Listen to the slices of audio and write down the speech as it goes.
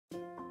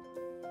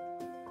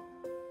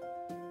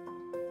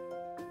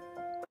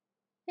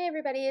Hey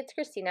everybody, it's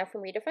Christina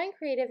from Redefine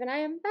Creative, and I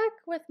am back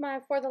with my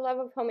For the Love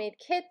of Homemade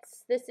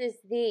kits. This is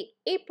the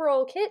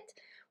April kit,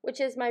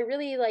 which is my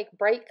really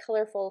bright,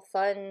 colorful,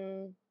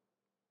 fun,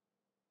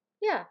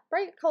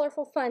 bright,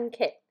 colorful, fun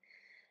kit.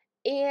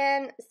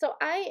 And so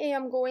I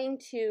am going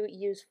to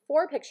use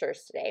 4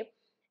 pictures today,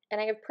 and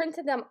I have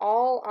printed them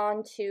all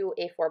onto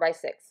a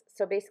 4x6.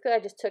 So basically I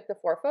just took the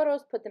 4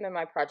 photos, put them in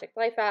my Project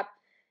Life app,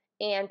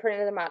 and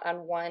printed them out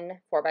on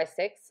one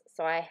 4x6.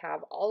 So I have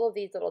all of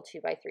these little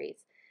 2x3s.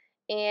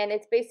 And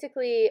it's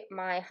basically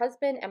my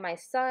husband and my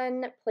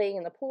son playing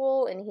in the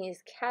pool, and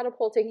he's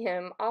catapulting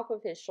him off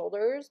of his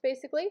shoulders,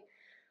 basically.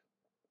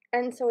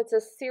 And so it's a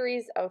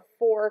series of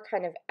 4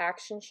 kind of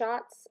action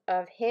shots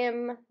of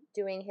him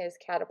doing his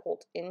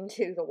catapult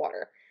into the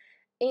water.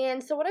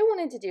 And so what I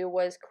wanted to do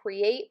was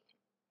create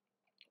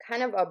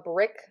kind of a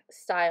brick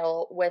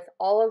style with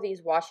all of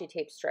these washi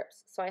tape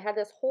strips. So I had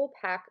this whole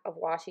pack of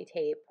washi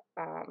tape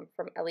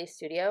from Ellie's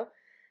Studio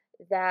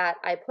that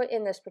I put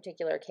in this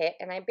particular kit,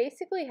 and I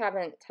basically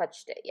haven't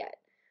touched it yet.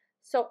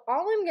 So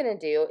all I'm going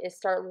to do is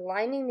start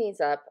lining these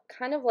up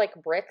kind of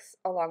like bricks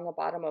along the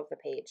bottom of the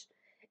page.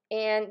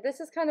 And this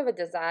is kind of a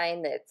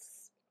design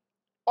that's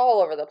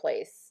all over the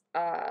place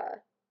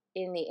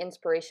in the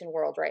inspiration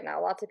world right now.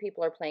 Lots of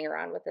people are playing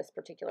around with this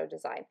particular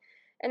design.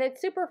 And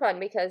it's super fun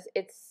because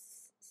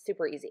it's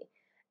super easy.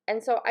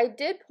 And so I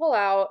did pull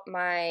out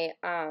my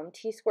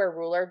T-square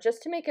ruler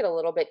just to make it a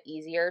little bit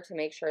easier to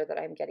make sure that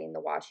I'm getting the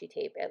washi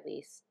tape at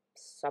least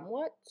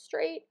somewhat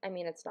straight. I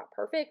mean, it's not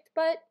perfect,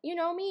 but you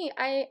know me,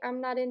 I'm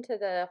not into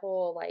the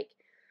whole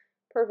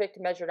perfect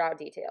measured out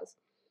details.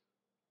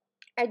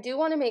 I do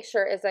want to make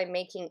sure as I'm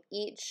making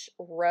each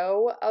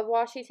row of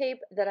washi tape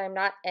that I'm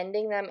not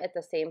ending them at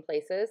the same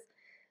places.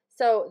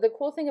 So the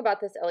cool thing about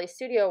this Ellie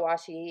Studio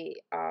washi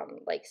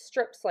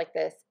strips like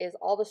this is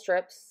all the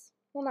strips,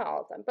 well, not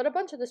all of them, but a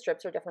bunch of the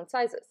strips are different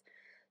sizes.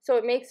 So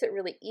it makes it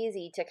really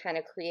easy to kind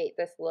of create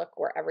this look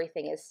where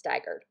everything is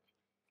staggered.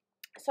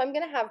 So I'm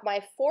going to have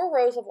my 4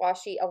 rows of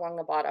washi along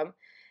the bottom,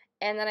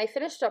 and then I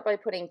finished up by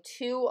putting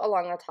 2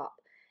 along the top.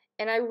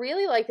 And I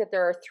really like that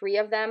there are 3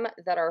 of them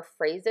that are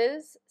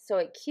phrases, so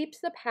it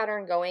keeps the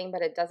pattern going,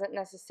 but it doesn't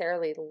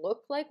necessarily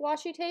look like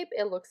washi tape.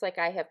 It looks like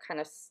I have kind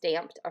of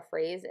stamped a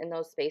phrase in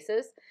those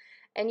spaces.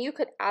 And you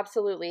could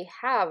absolutely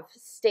have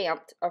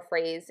stamped a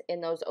phrase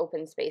in those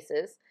open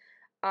spaces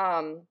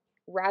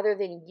rather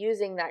than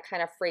using that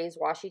kind of phrase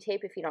washi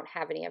tape. If you don't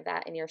have any of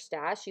that in your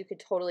stash, you could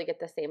totally get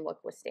the same look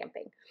with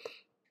stamping.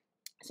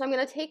 So I'm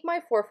going to take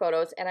my 4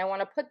 photos and I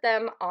want to put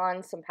them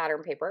on some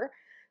pattern paper.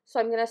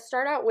 So I'm going to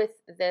start out with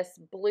this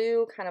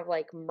blue kind of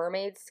like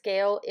mermaid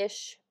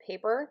scale-ish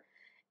paper,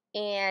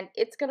 and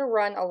it's going to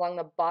run along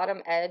the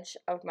bottom edge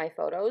of my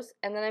photos,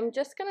 and then I'm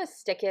just going to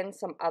stick in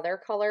some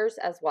other colors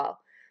as well.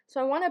 So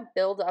I want to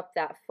build up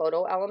that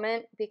photo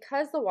element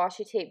because the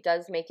washi tape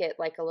does make it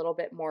like a little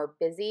bit more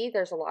busy.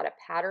 There's a lot of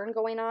pattern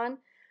going on.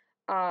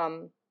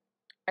 I'm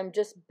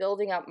just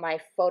building up my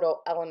photo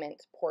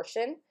element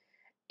portion.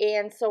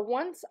 And so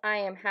once I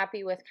am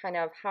happy with kind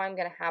of how I'm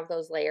going to have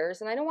those layers,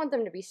 and I don't want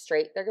them to be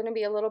straight, they're going to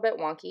be a little bit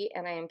wonky,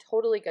 and I am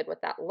totally good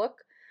with that look,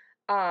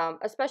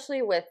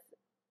 especially with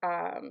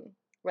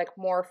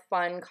more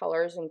fun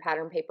colors and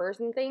pattern papers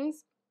and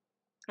things.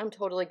 I'm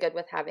totally good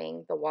with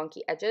having the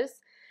wonky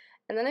edges.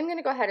 And then I'm going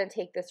to go ahead and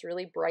take this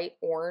really bright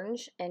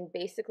orange and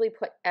basically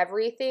put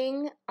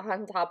everything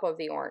on top of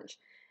the orange.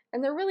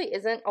 And there really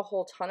isn't a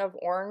whole ton of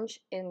orange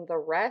in the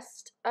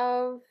rest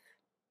of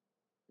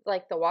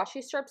the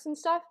washi strips and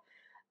stuff,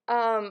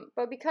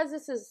 but because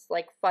this is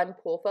fun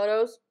pool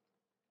photos,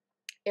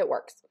 it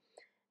works.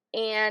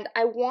 And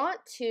I want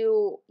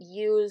to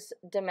use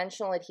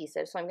dimensional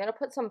adhesive, so I'm going to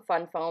put some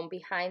fun foam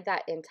behind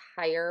that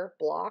entire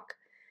block,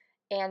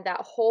 and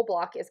that whole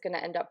block is going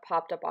to end up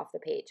popped up off the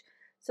page.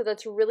 So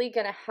that's really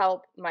going to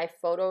help my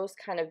photos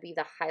kind of be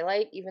the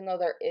highlight, even though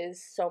there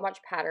is so much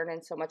pattern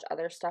and so much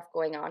other stuff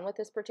going on with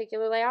this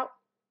particular layout.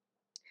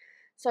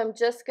 So I'm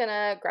just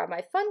gonna grab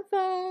my fun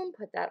foam,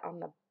 put that on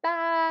the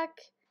back,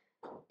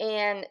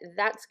 and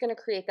that's gonna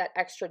create that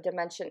extra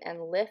dimension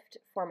and lift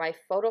for my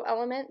photo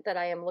element that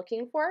I am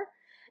looking for.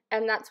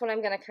 And that's when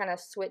I'm gonna kind of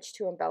switch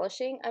to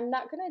embellishing. I'm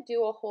not gonna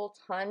do a whole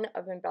ton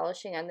of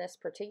embellishing on this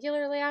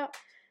particular layout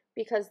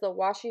because the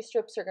washi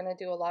strips are gonna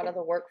do a lot of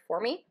the work for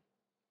me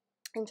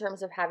in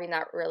terms of having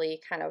that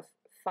really kind of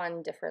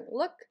fun, different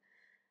look.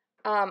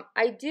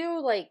 I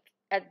do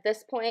at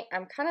this point,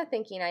 I'm kind of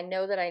thinking I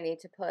know that I need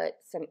to put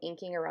some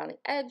inking around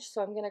the edge,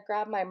 so I'm going to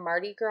grab my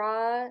Mardi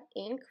Gras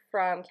ink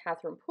from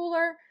Catherine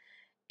Pooler,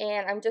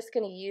 and I'm just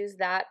going to use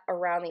that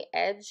around the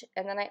edge.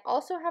 And then I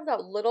also have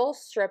that little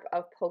strip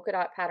of polka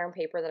dot pattern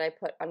paper that I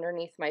put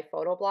underneath my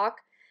photo block,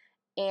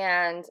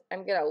 and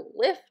I'm going to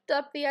lift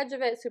up the edge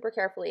of it super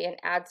carefully and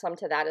add some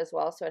to that as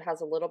well so it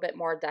has a little bit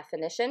more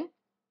definition.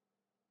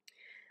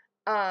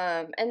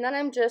 And then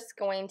I'm just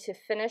going to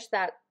finish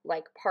that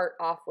part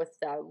off with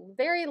the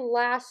very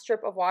last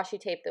strip of washi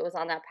tape that was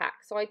on that pack.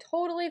 So I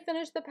totally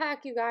finished the pack,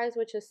 you guys,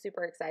 which is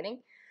super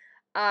exciting.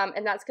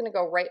 And that's going to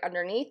go right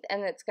underneath,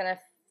 and it's going to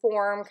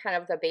form kind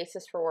of the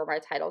basis for where my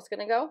title is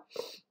going to go.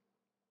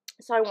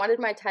 So I wanted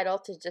my title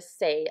to just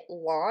say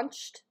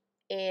launched.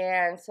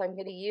 And so I'm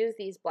going to use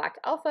these black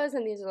alphas,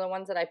 and these are the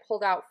ones that I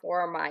pulled out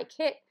for my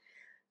kit.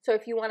 So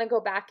if you want to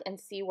go back and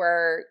see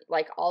where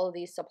like all of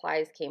these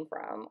supplies came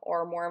from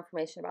or more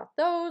information about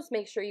those,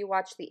 make sure you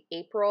watch the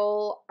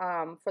April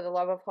For the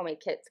Love of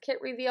Homemade Kits kit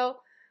reveal,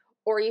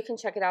 or you can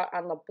check it out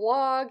on the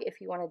blog if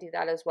you want to do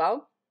that as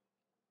well.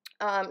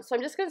 So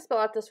I'm just going to spell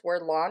out this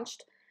word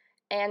launched,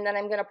 and then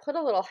I'm going to put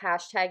a little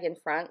hashtag in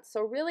front.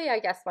 So really, I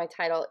guess my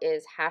title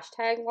is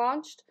hashtag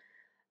launched,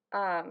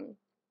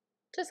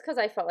 just because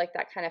I felt like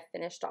that kind of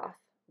finished off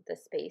the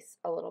space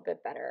a little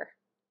bit better.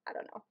 I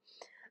don't know.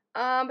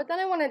 But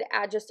then I wanted to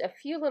add just a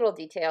few little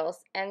details.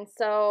 And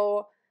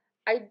so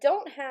I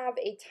don't have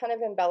a ton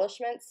of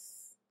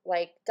embellishments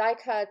like die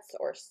cuts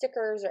or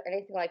stickers or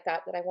anything like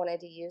that that I wanted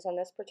to use on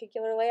this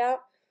particular layout.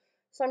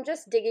 So I'm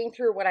just digging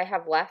through what I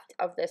have left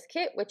of this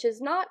kit, which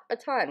is not a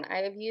ton.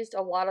 I have used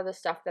a lot of the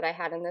stuff that I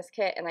had in this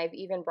kit, and I've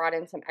even brought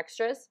in some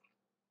extras.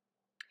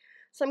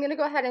 So I'm going to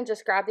go ahead and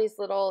just grab these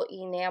little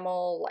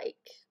enamel like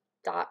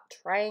dot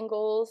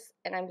triangles,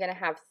 and I'm going to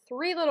have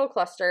 3 little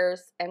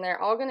clusters, and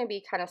they're all going to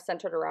be kind of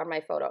centered around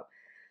my photo.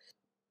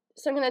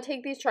 So I'm going to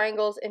take these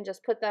triangles and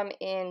just put them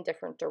in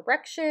different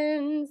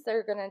directions.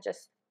 They're going to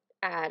just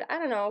add, I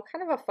don't know,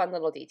 kind of a fun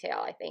little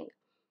detail, I think.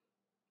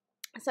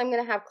 So I'm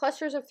going to have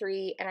clusters of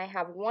 3, and I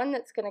have one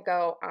that's going to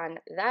go on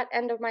that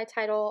end of my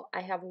title. I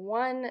have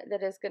one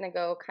that is going to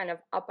go kind of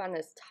up on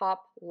this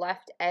top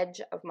left edge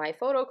of my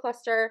photo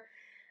cluster,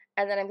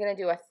 and then I'm going to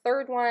do a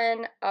third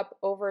one up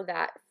over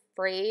that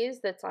phrase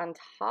that's on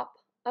top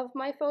of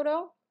my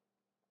photo.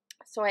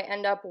 So I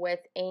end up with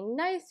a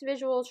nice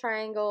visual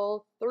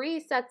triangle, 3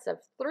 sets of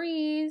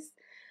 3s,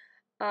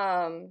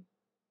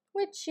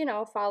 which, you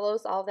know,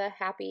 follows all the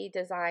happy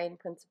design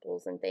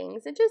principles and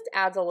things. It just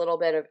adds a little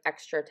bit of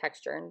extra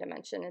texture and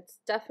dimension. It's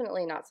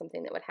definitely not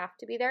something that would have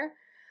to be there.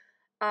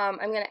 I'm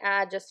going to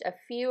add just a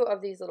few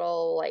of these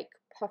little like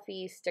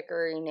puffy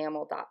sticker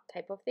enamel dot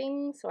type of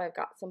things. So I've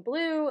got some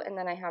blue, and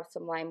then I have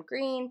some lime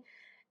green,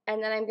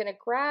 and then I'm going to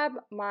grab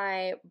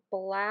my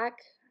black,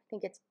 I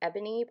think it's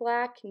ebony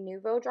black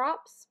Nuvo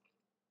drops,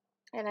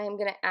 and I'm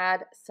going to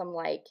add some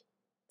like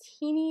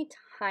teeny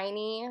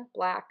tiny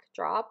black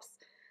drops,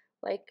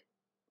 like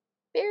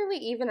barely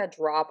even a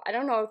drop. I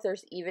don't know if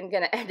there's even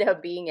going to end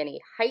up being any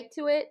height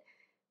to it,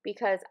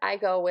 because I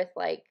go with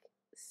like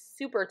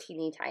super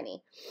teeny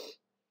tiny.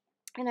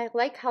 And I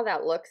like how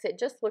that looks. It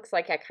just looks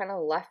like I kind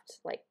of left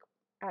like,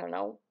 I don't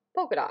know,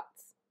 polka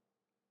dots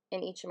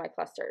in each of my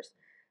clusters.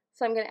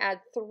 So I'm going to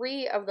add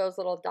 3 of those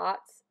little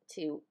dots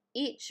to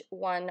each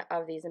one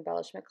of these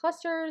embellishment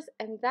clusters,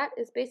 and that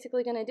is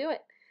basically going to do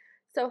it.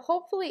 So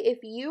hopefully if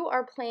you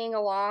are playing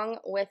along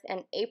with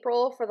an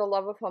April For the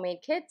Love of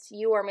Homemade Kits,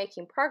 you are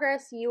making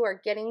progress, you are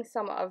getting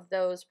some of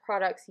those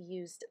products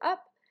used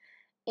up,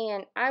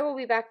 and I will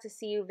be back to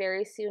see you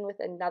very soon with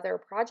another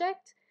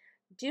project.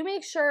 Do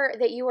make sure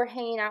that you are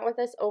hanging out with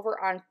us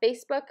over on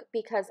Facebook,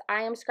 because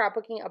I am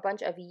scrapbooking a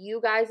bunch of you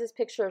guys'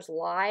 pictures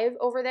live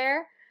over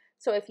there.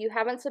 So if you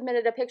haven't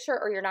submitted a picture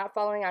or you're not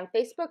following on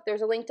Facebook,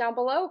 there's a link down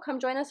below. Come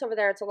join us over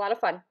there. It's a lot of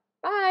fun.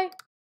 Bye.